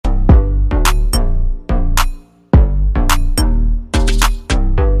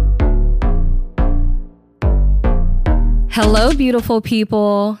Hello, beautiful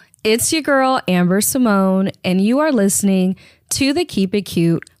people. It's your girl, Amber Simone, and you are listening to the Keep It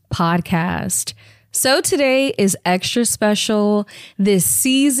Cute podcast. So today is extra special. This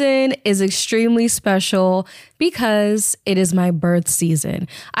season is extremely special because it is my birth season.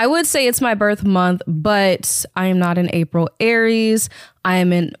 I would say it's my birth month, but I am not an April Aries. I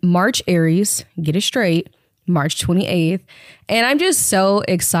am in March Aries. Get it straight. March 28th. And I'm just so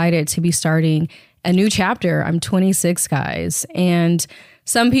excited to be starting a new chapter. I'm 26, guys. And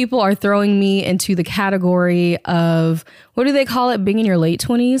some people are throwing me into the category of, what do they call it? Being in your late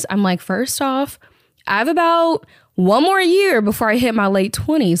 20s. I'm like, first off, I have about one more year before I hit my late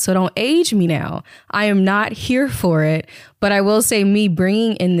 20s. So don't age me now. I am not here for it. But I will say, me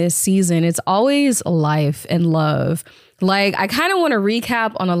bringing in this season, it's always life and love. Like, I kind of want to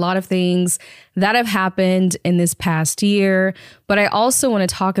recap on a lot of things that have happened in this past year, but I also want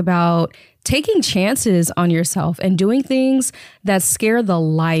to talk about taking chances on yourself and doing things that scare the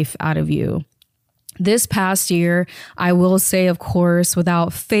life out of you. This past year, I will say, of course,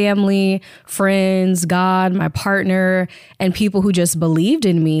 without family, friends, God, my partner, and people who just believed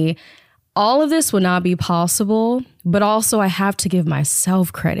in me, all of this would not be possible. But also, I have to give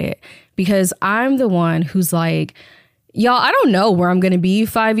myself credit because I'm the one who's like, y'all, I don't know where I'm going to be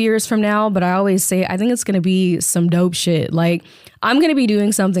 5 years from now, but I always say I think it's going to be some dope shit. Like, I'm going to be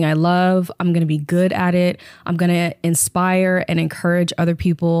doing something I love. I'm going to be good at it. I'm going to inspire and encourage other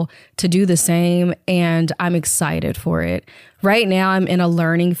people to do the same. And I'm excited for it. Right now, I'm in a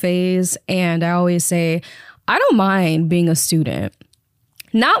learning phase. And I always say, I don't mind being a student.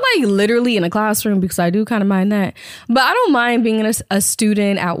 Not like literally in a classroom, because I do kind of mind that. But I don't mind being a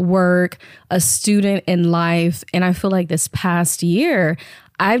student at work, a student in life. And I feel like this past year,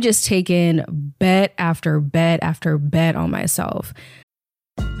 I've just taken bet after bet after bet on myself.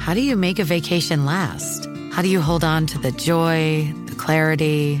 How do you make a vacation last? How do you hold on to the joy, the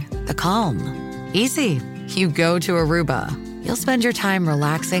clarity, the calm? Easy. You go to Aruba. You'll spend your time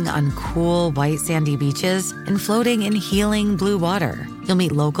relaxing on cool, white, sandy beaches and floating in healing blue water. You'll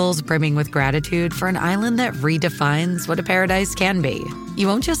meet locals brimming with gratitude for an island that redefines what a paradise can be. You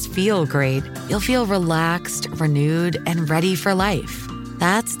won't just feel great, you'll feel relaxed, renewed, and ready for life.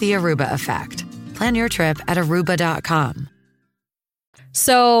 That's the Aruba effect. Plan your trip at Aruba.com.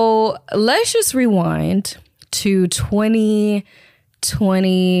 So let's just rewind to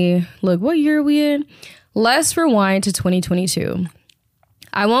 2020. Look, what year are we in? Let's rewind to 2022.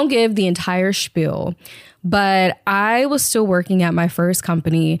 I won't give the entire spiel, but I was still working at my first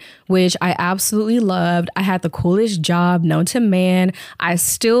company, which I absolutely loved. I had the coolest job known to man. I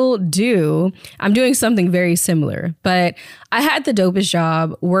still do. I'm doing something very similar, but I had the dopest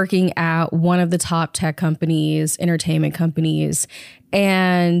job working at one of the top tech companies, entertainment companies,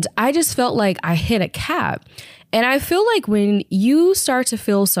 and I just felt like I hit a cap. And I feel like when you start to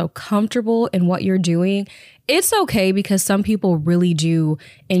feel so comfortable in what you're doing, it's okay, because some people really do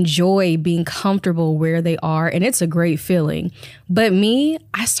enjoy being comfortable where they are, and it's a great feeling. But me,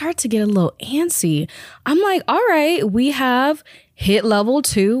 I start to get a little antsy. I'm like, all right, we have hit level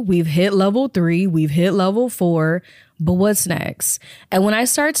 2, we've hit level 3, we've hit level 4, but what's next? And when I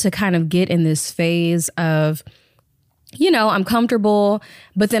start to kind of get in this phase of, you know, I'm comfortable,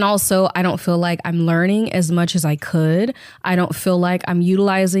 but then also I don't feel like I'm learning as much as I could. I don't feel like I'm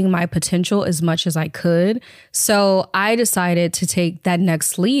utilizing my potential as much as I could. So I decided to take that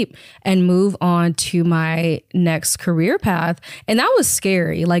next leap and move on to my next career path. And that was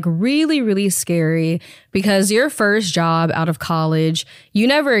scary, like really, really scary, because your first job out of college, you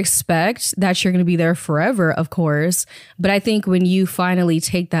never expect that you're going to be there forever, of course. But I think when you finally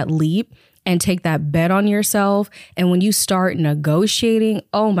take that leap and take that bet on yourself, and when you start negotiating,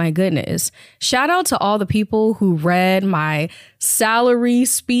 oh my goodness. Shout out to all the people who read my salary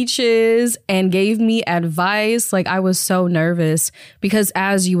speeches and gave me advice. Like, I was so nervous because,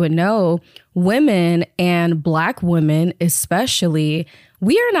 as you would know, women, and Black women especially,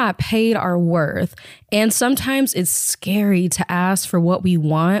 we are not paid our worth. And sometimes it's scary to ask for what we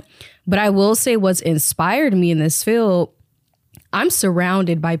want. But I will say, what's inspired me in this field, I'm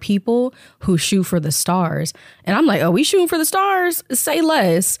surrounded by people who shoot for the stars. And I'm like, oh, we shooting for the stars? Say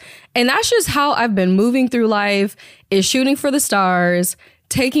less. And that's just how I've been moving through life, is shooting for the stars,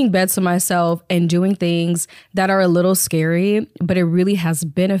 taking bets on myself, and doing things that are a little scary, but it really has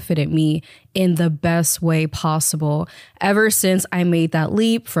benefited me in the best way possible. Ever since I made that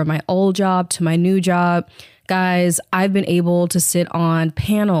leap from my old job to my new job, Guys, I've been able to sit on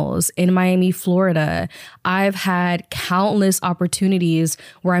panels in Miami, Florida. I've had countless opportunities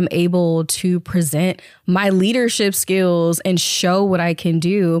where I'm able to present my leadership skills and show what I can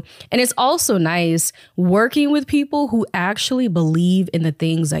do. And it's also nice working with people who actually believe in the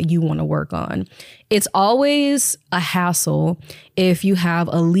things that you want to work on. It's always a hassle if you have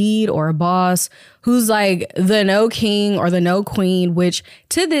a lead or a boss who's like the no king or the no queen, which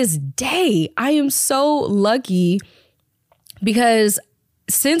to this day, I am so lucky because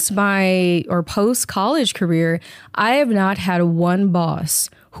since my or post college career, I have not had one boss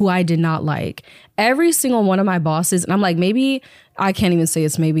who I did not like. Every single one of my bosses, and I'm like, maybe I can't even say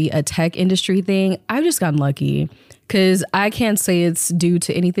it's maybe a tech industry thing. I've just gotten lucky. Because I can't say it's due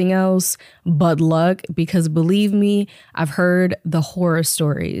to anything else but luck, because believe me, I've heard the horror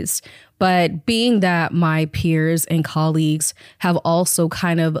stories. But being that my peers and colleagues have also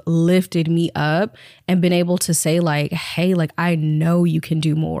kind of lifted me up and been able to say like, hey, like, I know you can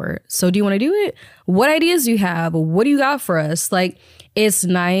do more. So do you want to do it? What ideas do you have? What do you got for us? Like, it's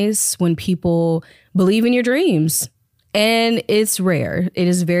nice when people believe in your dreams. And it's rare. It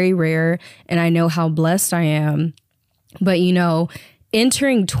is very rare. And I know how blessed I am. But, you know,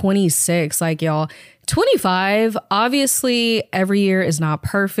 entering 26, like y'all, 25, obviously every year is not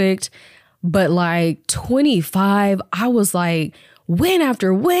perfect. But like 25, I was like win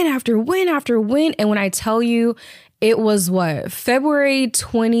after win after win after win. And when I tell you, it was February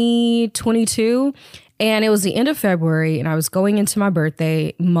 2022. And it was the end of February and I was going into my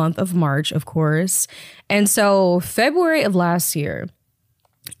birthday month of March, of course. And so February of last year,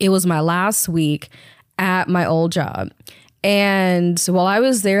 it was my last week at my old job. And while I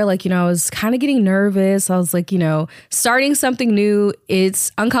was there, like, you know, I was kind of getting nervous. I was like, you know, starting something new,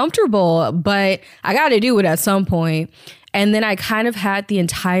 it's uncomfortable, but I got to do it at some point. And then I kind of had the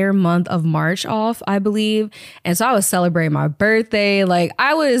entire month of March off, I believe. And so I was celebrating my birthday. Like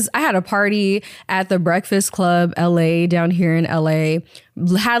I had a party at the Breakfast Club LA down here in LA.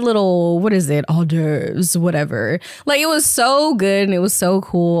 Had little, hors d'oeuvres, whatever. Like it was so good and it was so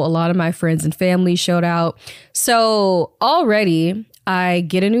cool. A lot of my friends and family showed out. So already I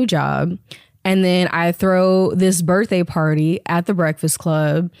get a new job and then I throw this birthday party at the Breakfast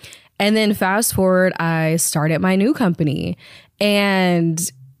Club. And then fast forward, I started my new company. And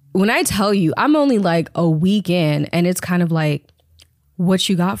when I tell you, I'm only like a week in and it's kind of like, what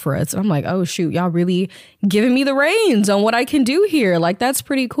you got for us? And I'm like, oh, shoot, y'all really giving me the reins on what I can do here. Like, that's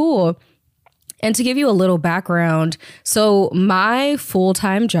pretty cool. And to give you a little background, so my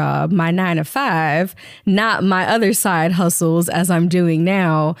full-time job, my 9 to 5, not my other side hustles as I'm doing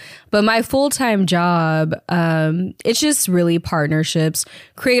now, but my full-time job, it's just really partnerships,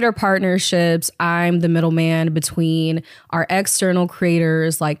 creator partnerships. I'm the middleman between our external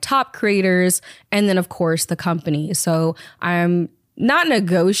creators, like top creators, and then, of course, the company. So I'm not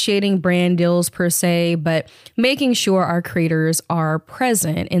negotiating brand deals per se, but making sure our creators are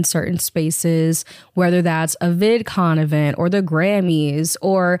present in certain spaces, whether that's a VidCon event or the Grammys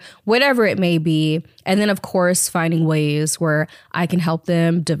or whatever it may be. And then, of course, finding ways where I can help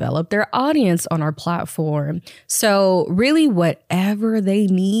them develop their audience on our platform. So really, whatever they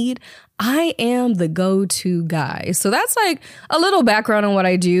need, I am the go-to guy. So that's like a little background on what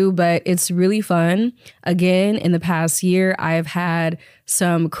I do, but it's really fun. Again, in the past year, I've had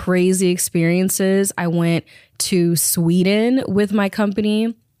some crazy experiences. I went to Sweden with my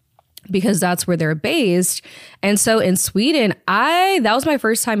company because that's where they're based. And so in Sweden, that was my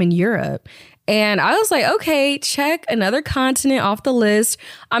first time in Europe. And I was like, okay, check another continent off the list.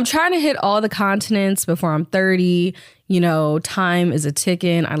 I'm trying to hit all the continents before I'm 30. You know, time is a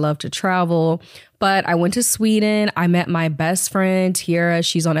ticking. I love to travel. But I went to Sweden. I met my best friend, Tiara.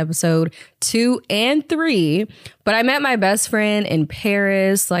 She's on episode 2 and 3. But I met my best friend in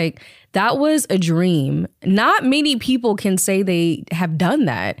Paris. Like, that was a dream. Not many people can say they have done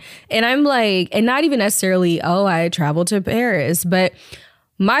that. And I'm like, and not even necessarily, oh, I traveled to Paris. But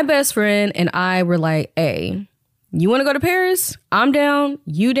my best friend and I were like, hey, you want to go to Paris? I'm down.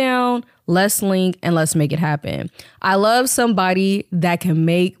 You down? Let's link and let's make it happen. I love somebody that can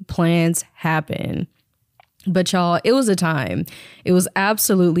make plans happen. But y'all, it was a time. It was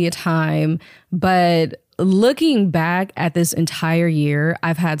absolutely a time. But looking back at this entire year,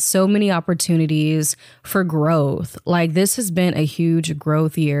 I've had so many opportunities for growth. Like, this has been a huge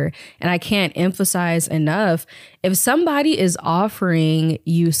growth year. And I can't emphasize enough, if somebody is offering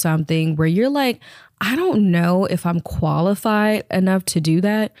you something where you're like, I don't know if I'm qualified enough to do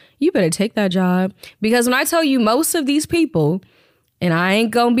that, you better take that job. Because when I tell you, most of these people, and I ain't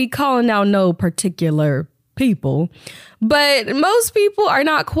gonna be calling out no particular people, but most people are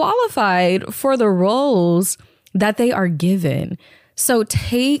not qualified for the roles that they are given. So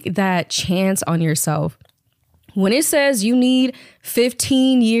take that chance on yourself. When it says you need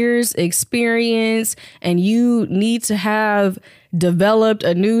 15 years experience and you need to have developed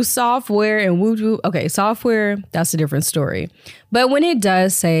a new software and woo-woo, okay, software, that's a different story. But when it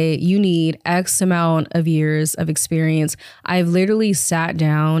does say you need X amount of years of experience, I've literally sat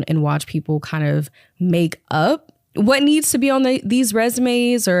down and watched people kind of make up what needs to be on these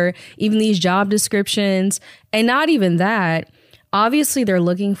resumes or even these job descriptions. And not even that. Obviously, they're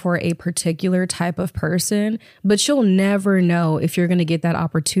looking for a particular type of person, but you'll never know if you're going to get that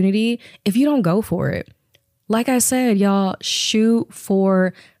opportunity if you don't go for it. Like I said, y'all, shoot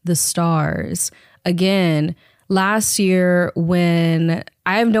for the stars. Again, last year when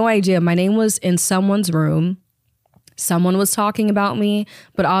I have no idea, my name was in someone's room. Someone was talking about me,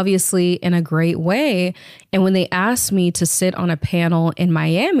 but obviously in a great way. And when they asked me to sit on a panel in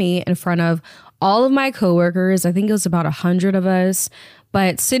Miami in front of all of my coworkers, I think it was about 100 of us,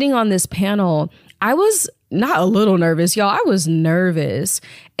 but sitting on this panel, I was not a little nervous, y'all. I was nervous.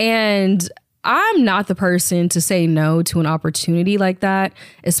 And I'm not the person to say no to an opportunity like that,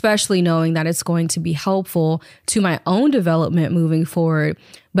 especially knowing that it's going to be helpful to my own development moving forward.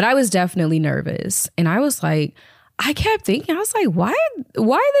 But I was definitely nervous. And I was like, I kept thinking, I was like, why do they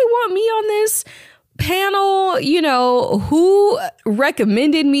want me on this panel? You know, who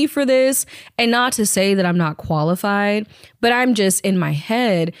recommended me for this? And not to say that I'm not qualified, but I'm just in my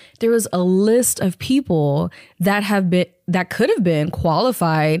head, there was a list of people that could have been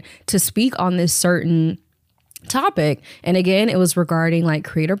qualified to speak on this certain topic. And again, it was regarding like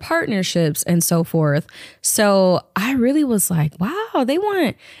creator partnerships and so forth. So I really was like, wow, they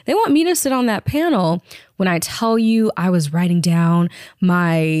want me to sit on that panel. When I tell you, I was writing down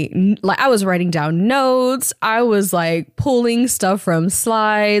I was writing down notes. I was like pulling stuff from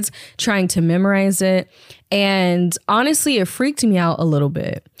slides, trying to memorize it. And honestly, it freaked me out a little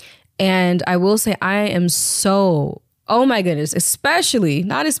bit. And I will say I am so, oh my goodness,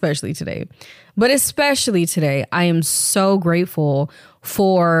 not especially today, but especially today, I am so grateful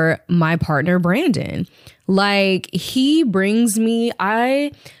for my partner, Brandon. Like, he brings me,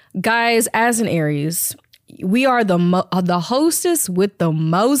 guys, as an Aries, we are the hostess with the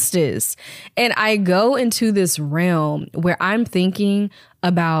mostest. And I go into this realm where I'm thinking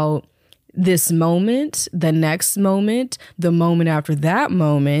about this moment, the next moment, the moment after that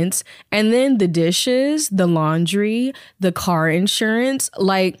moment, and then the dishes, the laundry, the car insurance.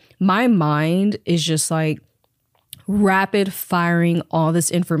 Like, my mind is just like rapid firing all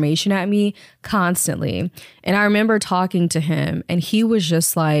this information at me constantly. And I remember talking to him and he was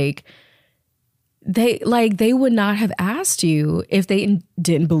just like, they would not have asked you if they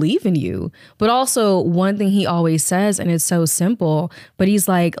didn't believe in you. But also one thing he always says, and it's so simple, but he's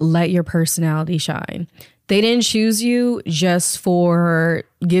like, let your personality shine. They didn't choose you just for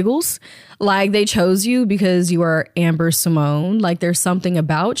giggles. Like, they chose you because you are Amber Simone. Like, there's something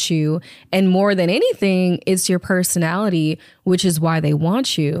about you. And more than anything, it's your personality, which is why they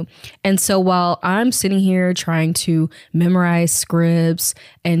want you. And so while I'm sitting here trying to memorize scripts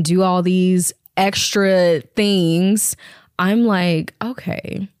and do all these extra things, I'm like,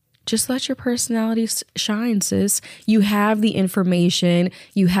 okay, just let your personality shine, sis. You have the information,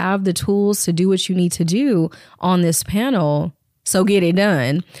 you have the tools to do what you need to do on this panel. So get it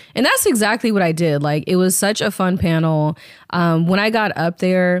done. And that's exactly what I did. Like, it was such a fun panel. When I got up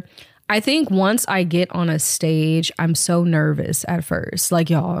there, I think once I get on a stage, I'm so nervous at first. Like,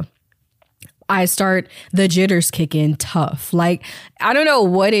 y'all, the jitters kick in tough. Like, I don't know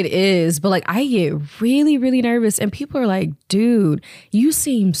what it is, but like, I get really, really nervous. And people are like, dude, you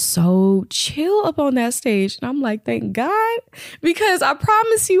seem so chill up on that stage. And I'm like, thank God, because I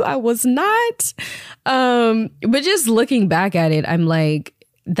promise you I was not. But just looking back at it, I'm like,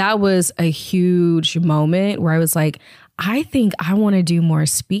 that was a huge moment where I was like, I think I want to do more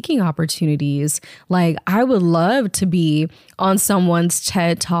speaking opportunities. Like, I would love to be on someone's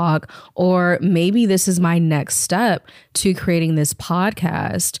TED Talk, or maybe this is my next step to creating this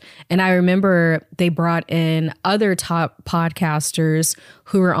podcast. And I remember they brought in other top podcasters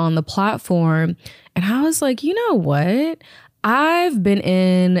who were on the platform. And I was like, you know what? I've been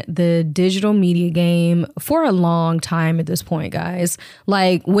in the digital media game for a long time at this point, guys.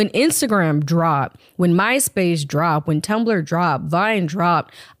 Like, when Instagram dropped, when MySpace dropped, when Tumblr dropped, Vine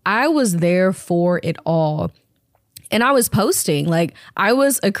dropped, I was there for it all. And I was posting, like, I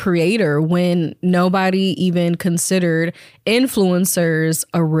was a creator when nobody even considered influencers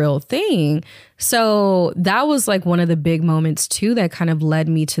a real thing. So that was like one of the big moments too that kind of led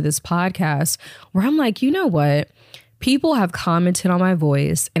me to this podcast, where I'm like, you know what? people have commented on my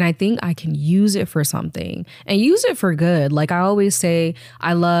voice, and I think I can use it for something and use it for good. Like I always say,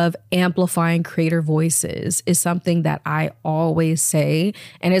 I love amplifying creator voices is something that I always say.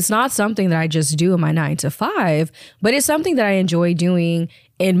 And it's not something that I just do in my 9 to 5, but it's something that I enjoy doing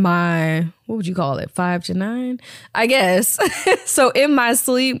in my, what would you call it? 5 to 9, I guess. So in my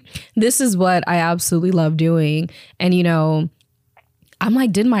sleep, this is what I absolutely love doing. And, you know, I'm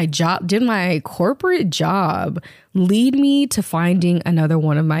like, did my corporate job lead me to finding another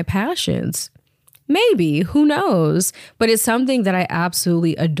one of my passions? Maybe, who knows? But it's something that I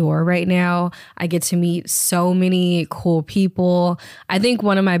absolutely adore right now. I get to meet so many cool people. I think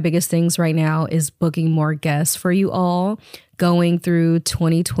one of my biggest things right now is booking more guests for you all going through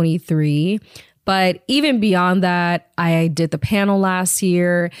 2023. But even beyond that, I did the panel last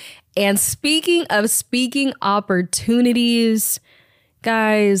year. And speaking of speaking opportunities,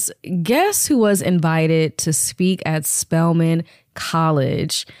 guys, guess who was invited to speak at Spelman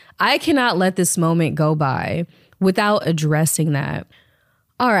College? I cannot let this moment go by without addressing that.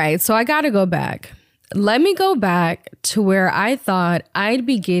 All right, so I got to go back. Let me go back to where I thought I'd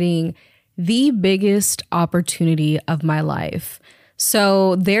be getting the biggest opportunity of my life.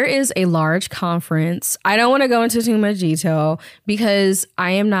 So there is a large conference. I don't want to go into too much detail because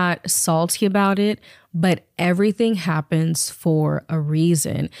I am not salty about it, but everything happens for a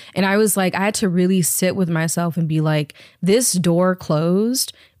reason. And I was like, I had to really sit with myself and be like, this door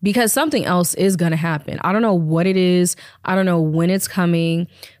closed because something else is going to happen. I don't know what it is. I don't know when it's coming.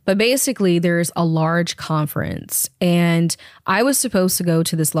 But basically, there's a large conference and I was supposed to go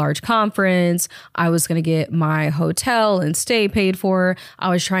to this large conference. I was going to get my hotel and stay paid for. I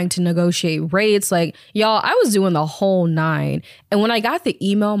was trying to negotiate rates. Like, y'all, I was doing the whole 9. And when I got the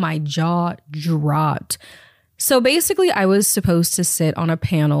email, my jaw dropped. So basically, I was supposed to sit on a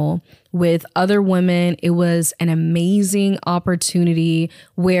panel with other women. It was an amazing opportunity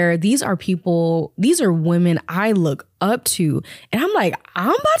where these are women I look up to. And I'm like, I'm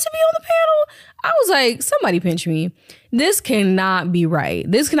about to be on the panel. I was like, somebody pinch me. This cannot be right.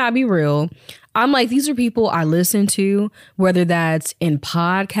 This cannot be real. I'm like, these are people I listen to, whether that's in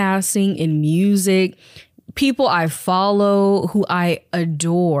podcasting, in music, people I follow who I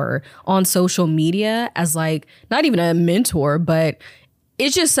adore on social media as like, not even a mentor, but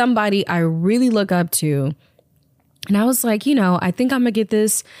it's just somebody I really look up to. And I was like, you know, I think I'm gonna get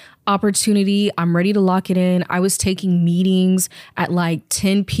this opportunity. I'm ready to lock it in. I was taking meetings at like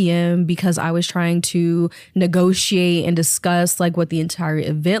 10 p.m. because I was trying to negotiate and discuss like what the entire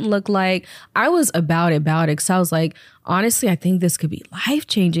event looked like. I was about it because I was like, honestly, I think this could be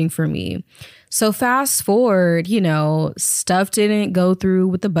life-changing for me. So fast forward, you know, stuff didn't go through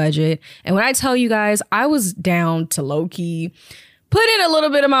with the budget. And when I tell you guys, I was down to low-key put in a little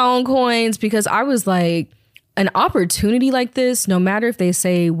bit of my own coins because I was like, an opportunity like this, no matter if they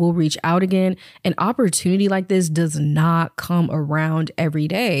say we'll reach out again, an opportunity like this does not come around every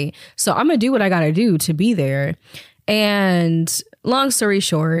day. So I'm going to do what I got to do to be there. And long story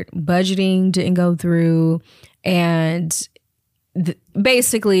short, budgeting didn't go through and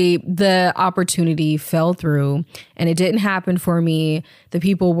basically the opportunity fell through and it didn't happen for me. The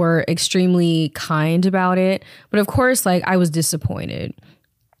people were extremely kind about it. But of course, like I was disappointed.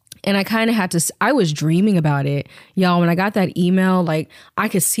 And I kind of had to, I was dreaming about it. Y'all, when I got that email, like I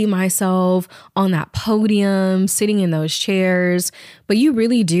could see myself on that podium, sitting in those chairs. But you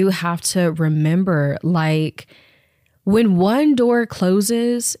really do have to remember, like when one door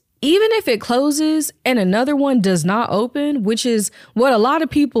closes, even if it closes and another one does not open, which is what a lot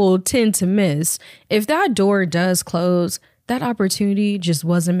of people tend to miss, if that door does close, that opportunity just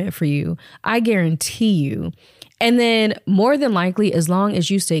wasn't meant for you. I guarantee you. And then more than likely, as long as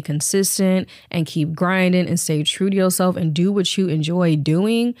you stay consistent and keep grinding and stay true to yourself and do what you enjoy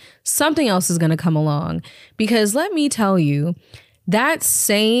doing, something else is going to come along. Because let me tell you,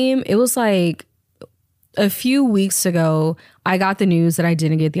 it was like a few weeks ago, I got the news that I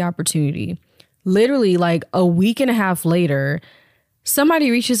didn't get the opportunity. Literally like a week and a half later, somebody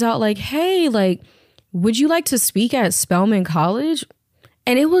reaches out like, hey, like, would you like to speak at Spelman College?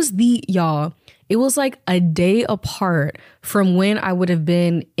 And it was it was like a day apart from when I would have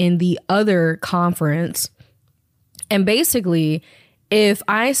been in the other conference. And basically, if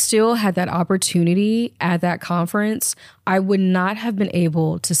I still had that opportunity at that conference, I would not have been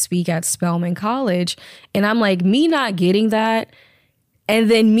able to speak at Spelman College. And I'm like, me not getting that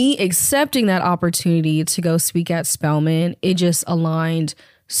and then me accepting that opportunity to go speak at Spelman, it just aligned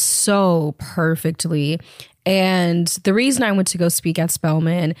so perfectly. And the reason I went to go speak at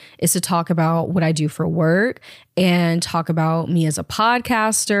Spelman is to talk about what I do for work and talk about me as a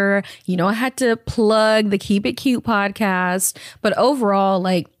podcaster. You know, I had to plug the Keep It Cute podcast, but overall,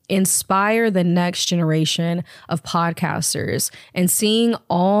 like, inspire the next generation of podcasters. And seeing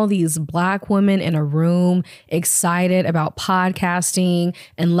all these Black women in a room excited about podcasting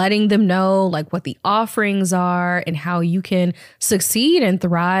and letting them know like what the offerings are and how you can succeed and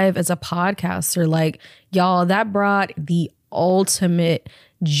thrive as a podcaster. Like, y'all, that brought the ultimate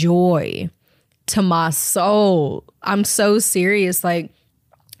joy to my soul. I'm so serious. Like,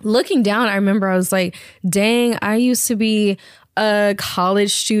 looking down, I remember I was like, dang, I used to be a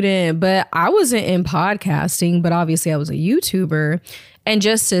college student, but I wasn't in podcasting, but obviously I was a YouTuber. And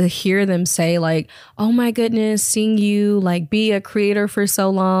just to hear them say like, oh my goodness, seeing you like be a creator for so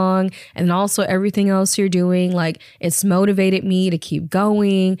long and also everything else you're doing, like it's motivated me to keep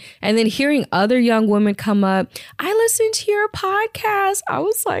going. And then hearing other young women come up, I listened to your podcast. I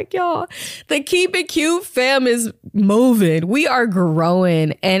was like, y'all, the Keep It Cute fam is moving. We are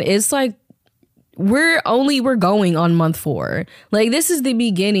growing. And it's like, we're going on month 4. Like, this is the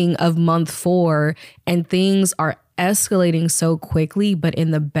beginning of month 4 and things are escalating so quickly, but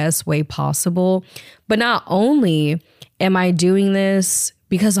in the best way possible. But not only am I doing this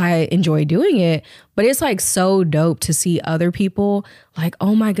because I enjoy doing it, but it's like so dope to see other people like,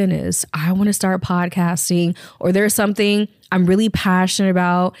 oh my goodness, I want to start podcasting, or there's something I'm really passionate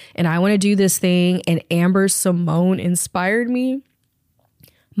about and I want to do this thing. And Amber Simone inspired me.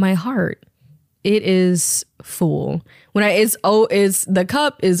 My heart, it is full. It's the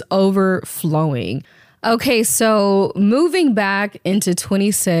cup is overflowing. Okay, so moving back into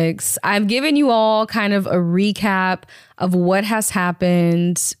 26, I've given you all kind of a recap of what has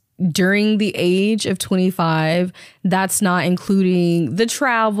happened during the age of 25. That's not including the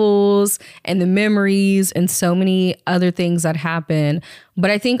travels and the memories and so many other things that happen.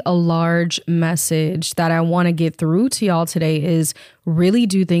 But I think a large message that I want to get through to y'all today is really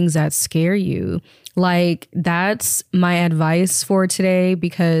do things that scare you. Like, that's my advice for today,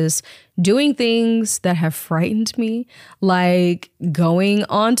 because doing things that have frightened me, like going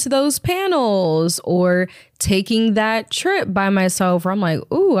onto those panels or taking that trip by myself, where I'm like,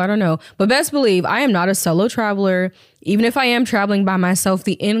 ooh, I don't know. But best believe I am not a solo traveler. Even if I am traveling by myself,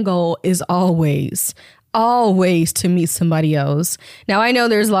 the end goal is always to meet somebody else. Now, I know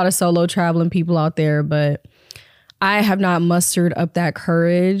there's a lot of solo traveling people out there, but I have not mustered up that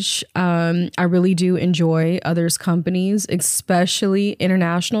courage. I really do enjoy others' companies, especially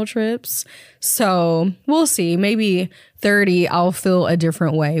international trips. So we'll see. Maybe 30, I'll feel a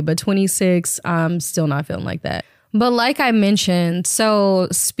different way. But 26, I'm still not feeling like that. But like I mentioned, so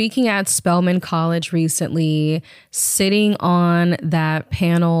speaking at Spelman College recently, sitting on that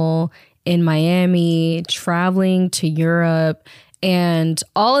panel in Miami, traveling to Europe, and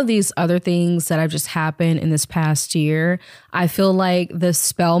all of these other things that have just happened in this past year, I feel like the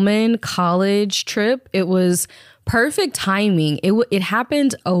Spelman College trip, it was perfect timing. It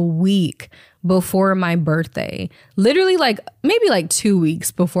happened a week before my birthday, literally maybe 2 weeks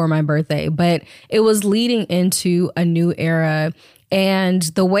before my birthday, but it was leading into a new era. And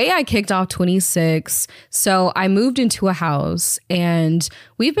the way I kicked off 26, so I moved into a house and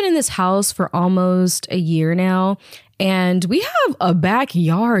we've been in this house for almost a year now. And we have a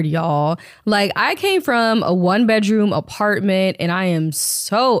backyard, y'all. Like, I came from a 1-bedroom apartment and I am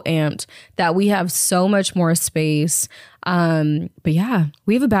so amped that we have so much more space. But yeah,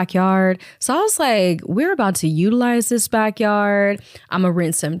 we have a backyard. So I was like, we're about to utilize this backyard. I'm gonna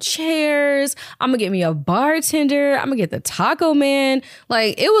rent some chairs. I'm gonna get me a bartender. I'm gonna get the taco man.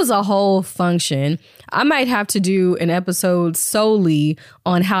 Like, it was a whole function. I might have to do an episode solely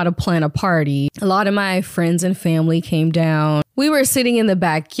on how to plan a party. A lot of my friends and family came down. We were sitting in the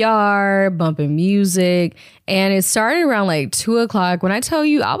backyard, bumping music, and it started around 2 o'clock. When I tell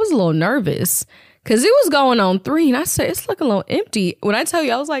you, I was a little nervous, because it was going on 3 and I said, it's looking a little empty. When I tell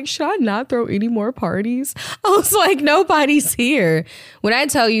you, I was like, should I not throw any more parties? I was like, nobody's here. When I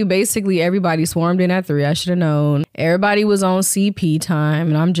tell you, basically everybody swarmed in at 3, I should have known. Everybody was on CP time.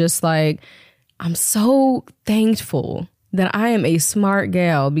 And I'm just like, I'm so thankful that I am a smart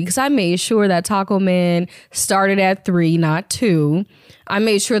gal, because I made sure that Taco Man started at 3, not 2. I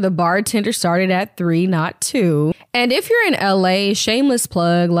made sure the bartender started at 3, not 2. And if you're in LA, shameless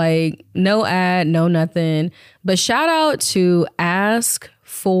plug, no ad, no nothing, but shout out to Ask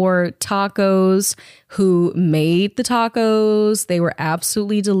 4 tacos. Who made the tacos? They were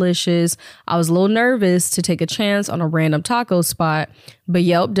absolutely delicious. I was a little nervous to take a chance on a random taco spot, but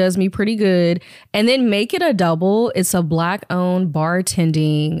Yelp does me pretty good. And then Make It a Double. It's a Black-owned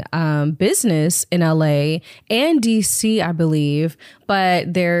bartending business in LA and DC, I believe.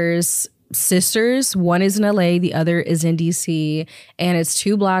 But there's sisters. One is in LA, the other is in DC, and it's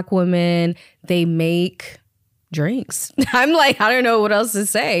 2 Black women. They make drinks. I'm like, I don't know what else to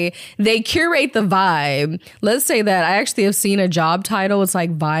say. They curate the vibe. Let's say that. I actually have seen a job title. It's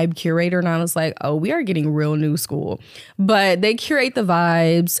like vibe curator. And I was like, oh, we are getting real new school. But they curate the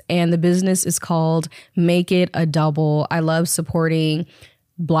vibes, and the business is called Make It a Double. I love supporting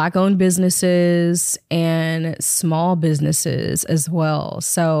Black-owned businesses and small businesses as well.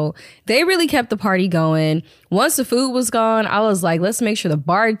 So they really kept the party going. Once the food was gone, I was like, let's make sure the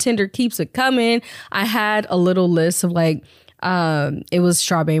bartender keeps it coming. I had a little list of like, it was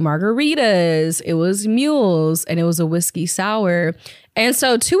strawberry margaritas, it was mules, and it was a whiskey sour. And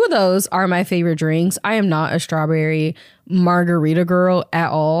so 2 of those are my favorite drinks. I am not a strawberry margarita girl at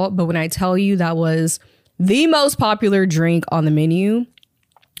all. But when I tell you that was the most popular drink on the menu,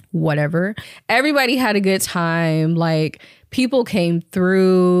 whatever. Everybody had a good time. Like, people came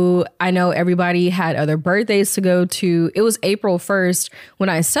through. I know everybody had other birthdays to go to. It was April 1st when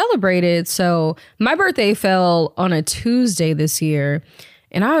I celebrated. So my birthday fell on a Tuesday this year.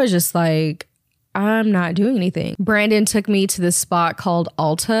 And I was just like, I'm not doing anything. Brandon took me to this spot called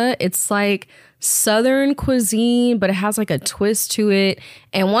Alta. It's like Southern cuisine, but it has like a twist to it.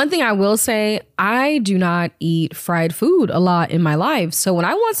 And one thing I will say, I do not eat fried food a lot in my life. So when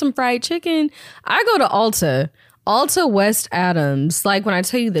I want some fried chicken, I go to Alta West Adams. Like, when I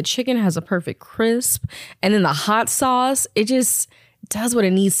tell you the chicken has a perfect crisp, and then the hot sauce, it just does what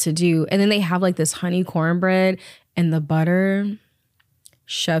it needs to do. And then they have like this honey cornbread and the butter.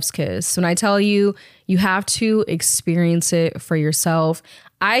 Chef's kiss. When I tell you, you have to experience it for yourself.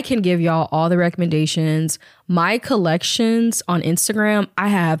 I can give y'all all the recommendations. My collections on Instagram, I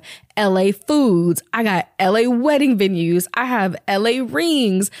have LA foods. I got LA wedding venues. I have LA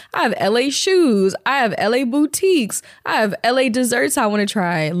rings. I have LA shoes. I have LA boutiques. I have LA desserts I want to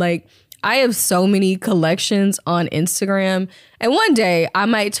try. Like, I have so many collections on Instagram, and one day I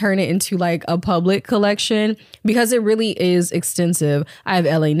might turn it into like a public collection because it really is extensive. I have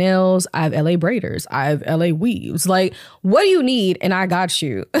LA nails, I have LA braiders, I have LA weaves. Like, what do you need? And I got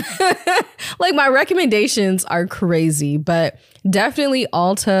you. Like, my recommendations are crazy, but definitely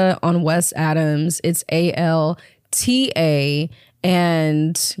Alta on West Adams. It's ALTA.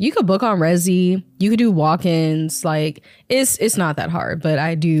 And you could book on Resy. You could do walk-ins. Like, it's not that hard, but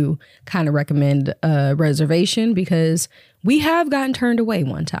I do kind of recommend a reservation because we have gotten turned away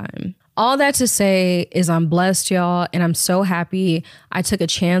one time. All that to say is I'm blessed, y'all, and I'm so happy I took a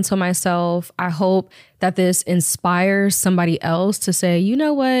chance on myself. I hope that this inspires somebody else to say, you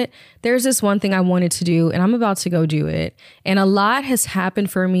know what, there's this one thing I wanted to do and I'm about to go do it. And a lot has happened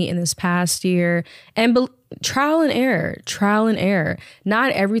for me in this past year, and trial and error.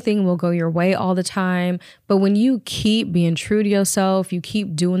 Not everything will go your way all the time, but when you keep being true to yourself, you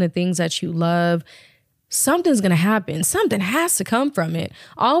keep doing the things that you love, something's going to happen. Something has to come from it.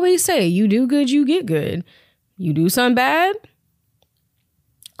 I always say, you do good, you get good. You do something bad,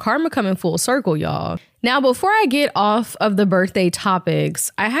 karma coming full circle, y'all. Now, before I get off of the birthday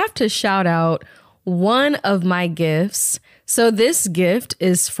topics, I have to shout out one of my gifts. So this gift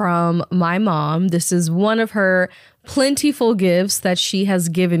is from my mom. This is one of her plentiful gifts that she has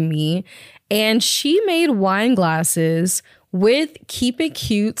given me. And she made wine glasses with Keep It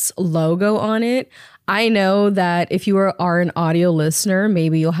Cute's logo on it. I know that if you are an audio listener,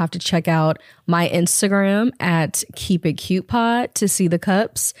 maybe you'll have to check out my Instagram at Keep It Cute Pod to see the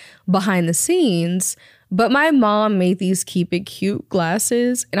cups behind the scenes. But my mom made these Keep It Cute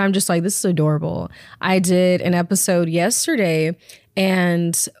glasses, and I'm just like, this is adorable. I did an episode yesterday,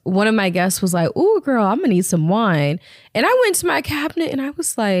 and one of my guests was like, ooh, girl, I'm gonna need some wine. And I went to my cabinet and I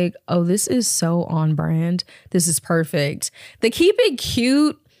was like, oh, this is so on brand. This is perfect. The Keep It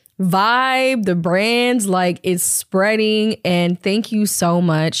Cute vibe, the brands, like, it's spreading. And thank you so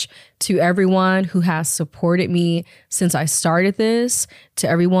much to everyone who has supported me since I started this, to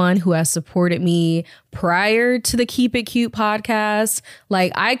everyone who has supported me prior to the Keep It Cute podcast.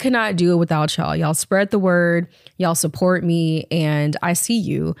 Like, I could not do it without y'all. Y'all spread the word, y'all support me, and I see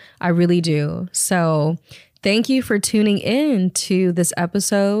you. I really do. So thank you for tuning in to this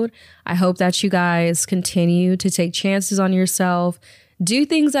episode. I hope that you guys continue to take chances on yourself. Do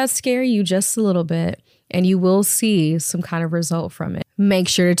things that scare you just a little bit, and you will see some kind of result from it. Make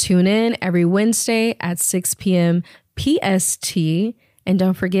sure to tune in every Wednesday at 6 p.m. PST And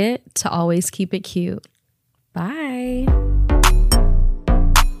don't forget to always keep it cute. Bye.